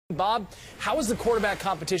Bob, how is the quarterback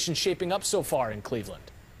competition shaping up so far in Cleveland?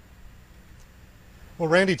 Well,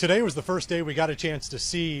 Randy, today was the first day we got a chance to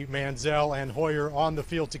see Manziel and Hoyer on the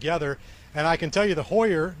field together. And I can tell you the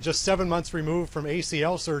Hoyer, just 7 months removed from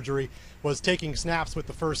ACL surgery, was taking snaps with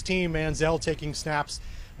the first team. Manziel taking snaps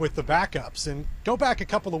with the backups. And go back a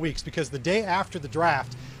couple of weeks, because the day after the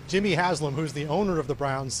draft, Jimmy Haslam, who's the owner of the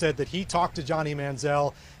Browns, said that he talked to Johnny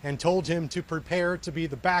Manziel and told him to prepare to be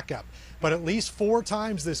the backup. But at least 4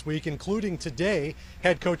 times this week, including today,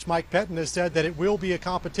 head coach Mike Pettine has said that it will be a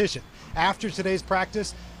competition. After today's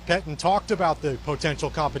practice, Pettine talked about the potential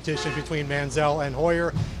competition between Manziel and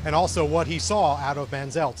Hoyer, and also what he saw out of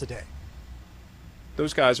Manziel today.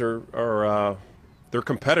 Those guys are they're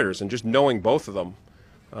competitors, and just knowing both of them,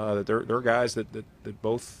 that they're guys that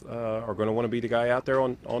both are going to want to be the guy out there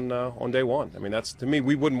on day one. I mean, that's, to me,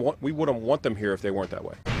 we wouldn't want them here if they weren't that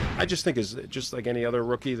way. I just think is just like any other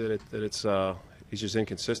rookie that he's just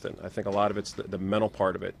inconsistent. I think a lot of it's the mental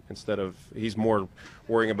part of it. Instead of, he's more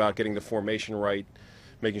worrying about getting the formation right,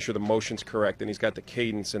 making sure the motion's correct, and he's got the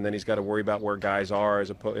cadence, and then he's got to worry about where guys are. As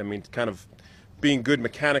opposed, I mean, kind of being good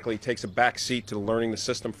mechanically takes a back seat to learning the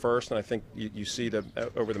system first. And I think you see that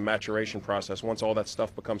over the maturation process, once all that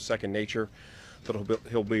stuff becomes second nature, that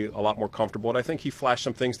he'll be a lot more comfortable. And I think he flashed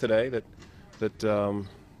some things today that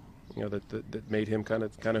made him kind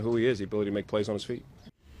of who he is, the ability to make plays on his feet.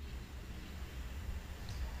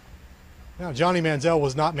 Now, Johnny Manziel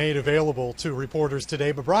was not made available to reporters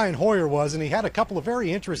today, but Brian Hoyer was, and he had a couple of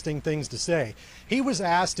very interesting things to say. He was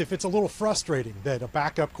asked if it's a little frustrating that a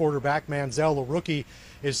backup quarterback, Manziel, a rookie,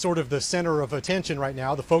 is sort of the center of attention right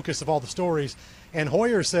now, the focus of all the stories. And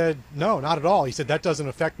Hoyer said, no, not at all. He said, that doesn't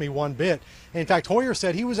affect me one bit. In fact, Hoyer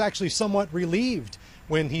said he was actually somewhat relieved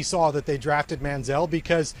when he saw that they drafted Manziel,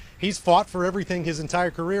 because he's fought for everything his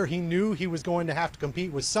entire career. He knew he was going to have to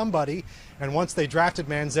compete with somebody, and once they drafted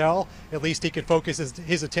Manziel, at least he could focus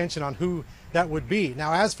his attention on who that would be.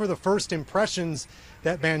 Now, as for the first impressions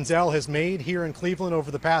that Manziel has made here in Cleveland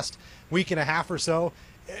over the past week and a half or so,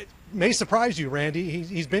 it may surprise you, Randy.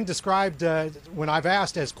 He's been described, when I've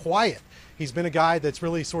asked, as quiet. He's been a guy that's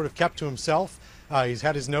really sort of kept to himself. He's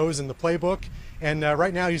had his nose in the playbook, and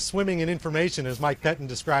right now he's swimming in information, as Mike Pettine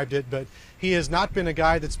described it, but he has not been a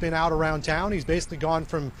guy that's been out around town. He's basically gone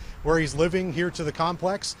from where he's living here to the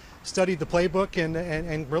complex, studied the playbook,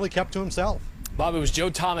 and really kept to himself. Bob, it was Joe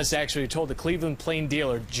Thomas actually who told the Cleveland Plain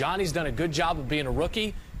Dealer, Johnny's done a good job of being a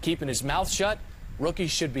rookie, keeping his mouth shut.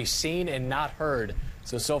 Rookies should be seen and not heard.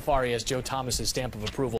 So far he has Joe Thomas's stamp of approval.